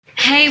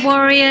Hey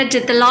warrior,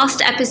 did the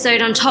last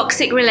episode on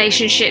toxic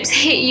relationships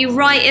hit you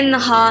right in the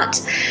heart?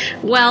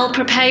 Well,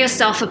 prepare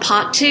yourself for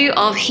part 2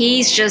 of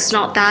He's Just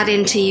Not That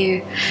Into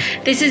You.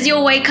 This is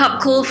your wake-up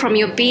call from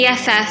your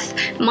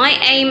BFF. My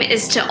aim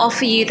is to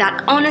offer you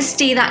that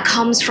honesty that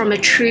comes from a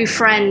true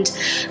friend.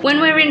 When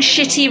we're in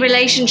shitty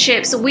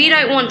relationships, we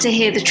don't want to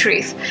hear the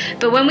truth.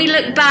 But when we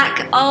look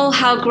back, oh,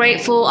 how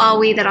grateful are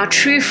we that our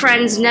true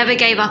friends never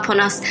gave up on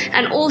us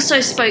and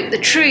also spoke the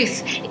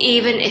truth,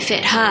 even if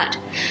it hurt.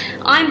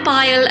 I'm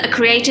Payal, a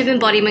creative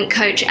embodiment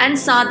coach and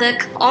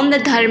sadhak on the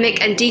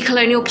dharmic and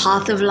decolonial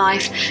path of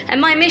life,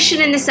 and my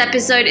mission in this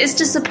episode is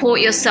to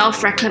support your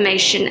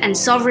self-reclamation and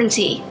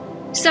sovereignty.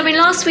 So in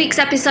last week's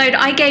episode,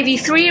 I gave you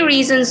 3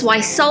 reasons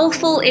why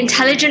soulful,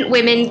 intelligent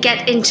women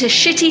get into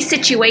shitty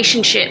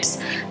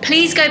situationships.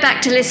 Please go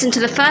back to listen to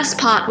the first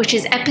part, which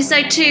is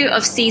episode 2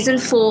 of season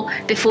 4,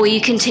 before you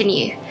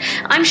continue.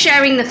 I'm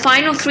sharing the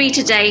final 3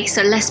 today,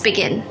 so let's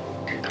begin.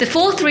 The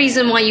 4th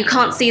reason why you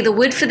can't see the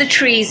wood for the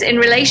trees in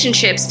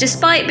relationships,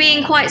 despite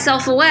being quite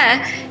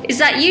self-aware, is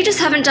that you just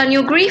haven't done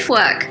your grief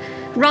work.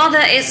 Rather,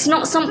 it's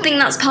not something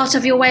that's part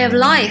of your way of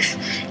life.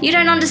 You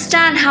don't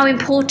understand how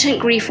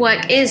important grief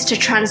work is to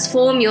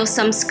transform your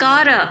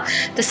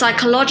samskara, the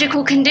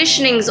psychological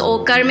conditionings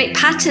or karmic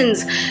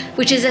patterns,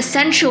 which is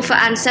essential for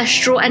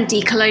ancestral and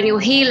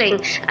decolonial healing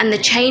and the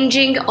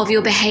changing of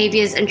your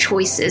behaviors and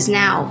choices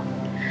now.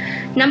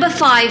 Number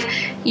 5,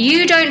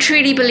 you don't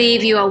truly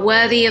believe you are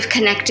worthy of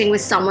connecting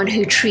with someone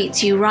who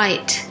treats you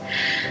right.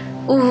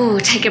 Ooh,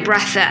 take a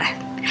breath there.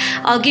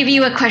 I'll give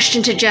you a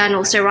question to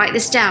journal, so write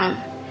this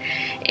down.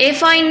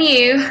 If I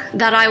knew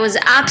that I was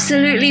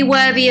absolutely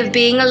worthy of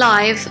being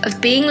alive,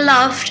 of being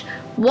loved,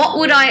 what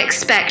would I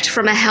expect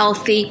from a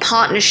healthy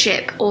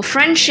partnership or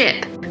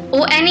friendship?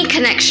 Or any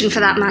connection for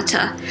that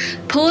matter?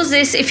 Pause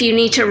this if you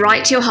need to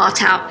write your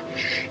heart out.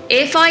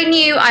 If I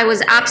knew I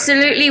was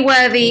absolutely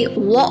worthy,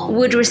 what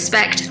would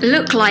respect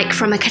look like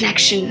from a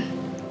connection?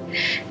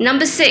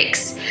 Number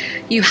 6,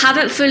 you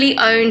haven't fully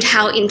owned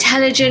how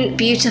intelligent,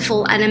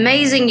 beautiful, and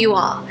amazing you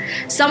are.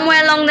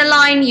 Somewhere along the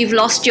line, you've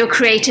lost your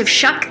creative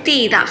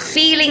Shakti, that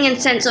feeling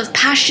and sense of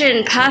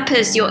passion,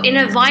 purpose, your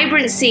inner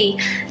vibrancy,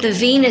 the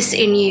Venus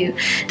in you,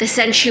 the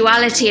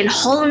sensuality and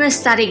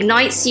wholeness that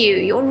ignites you,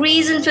 your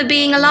reason for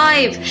being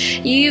alive.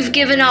 You've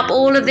given up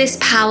all of this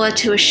power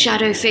to a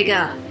shadow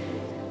figure.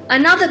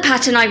 Another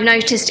pattern I've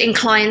noticed in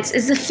clients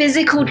is the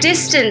physical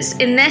distance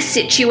in their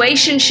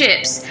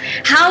situationships.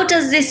 How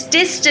does this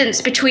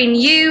distance between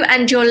you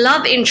and your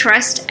love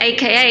interest,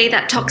 aka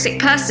that toxic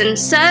person,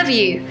 serve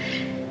you?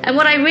 And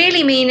what I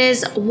really mean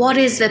is, what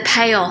is the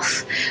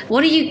payoff?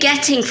 What are you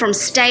getting from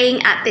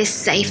staying at this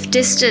safe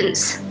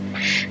distance?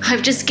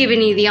 I've just given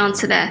you the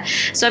answer there.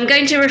 So I'm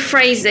going to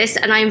rephrase this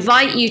and I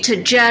invite you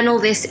to journal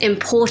this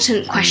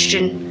important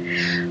question.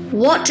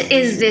 What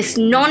is this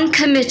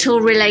non-committal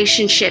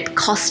relationship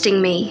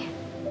costing me?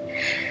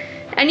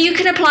 And you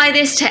can apply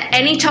this to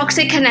any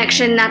toxic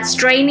connection that's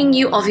draining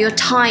you of your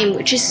time,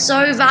 which is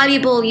so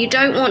valuable, you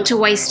don't want to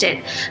waste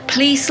it.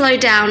 Please slow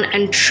down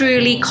and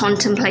truly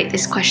contemplate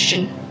this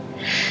question.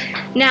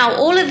 Now,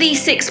 all of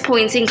these 6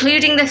 points,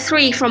 including the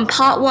 3 from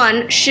part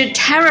 1, should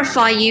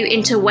terrify you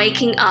into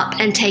waking up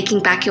and taking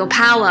back your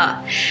power.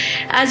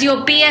 As your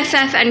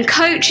BFF and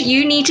coach,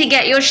 you need to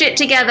get your shit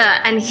together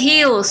and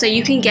heal so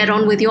you can get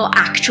on with your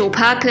actual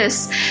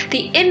purpose,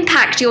 the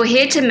impact you're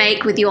here to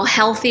make with your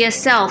healthier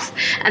self,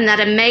 and that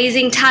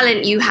amazing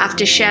talent you have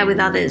to share with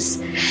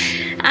others.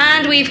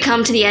 And we've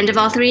come to the end of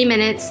our 3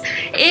 minutes.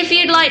 If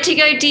you'd like to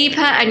go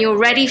deeper and you're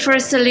ready for a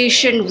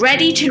solution,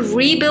 ready to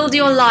rebuild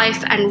your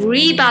life and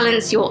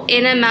rebalance your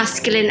inner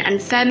masculine and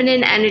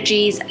feminine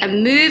energies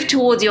and move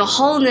towards your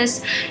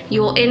wholeness,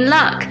 you're in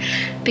luck.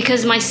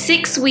 Because my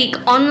 6-week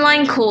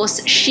online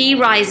course, She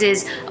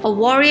Rises, a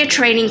warrior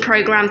training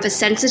program for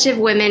sensitive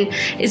women,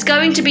 is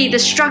going to be the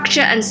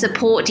structure and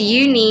support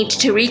you need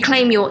to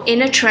reclaim your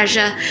inner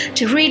treasure,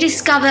 to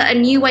rediscover a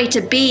new way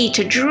to be,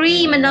 to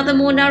dream another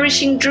more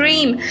nourishing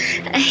dream,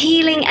 a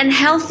healing and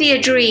healthier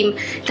dream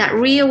that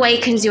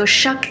reawakens your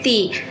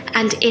Shakti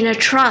and inner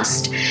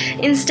trust,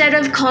 instead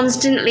of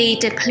constantly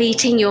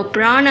depleting your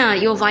prana,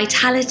 your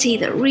vitality,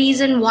 the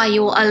reason why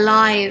you're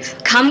alive.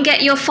 Come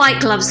get your fight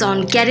gloves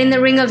on, get in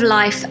the ring of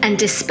life and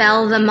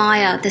dispel the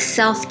Maya, the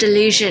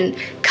self-delusion.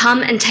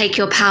 Come and take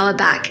your power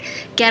back.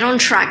 Get on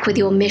track with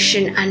your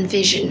mission and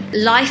vision.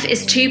 Life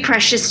is too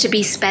precious to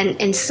be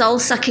spent in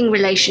soul-sucking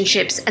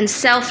relationships and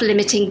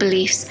self-limiting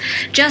beliefs.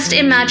 Just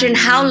imagine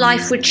how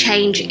life would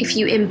change if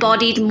you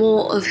embodied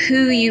more of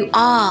who you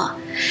are.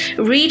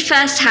 Read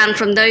firsthand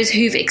from those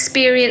who've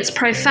experienced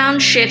profound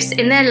shifts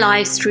in their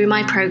lives through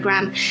my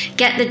program.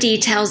 Get the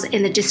details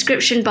in the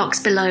description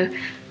box below.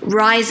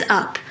 Rise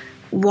up,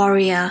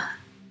 warrior.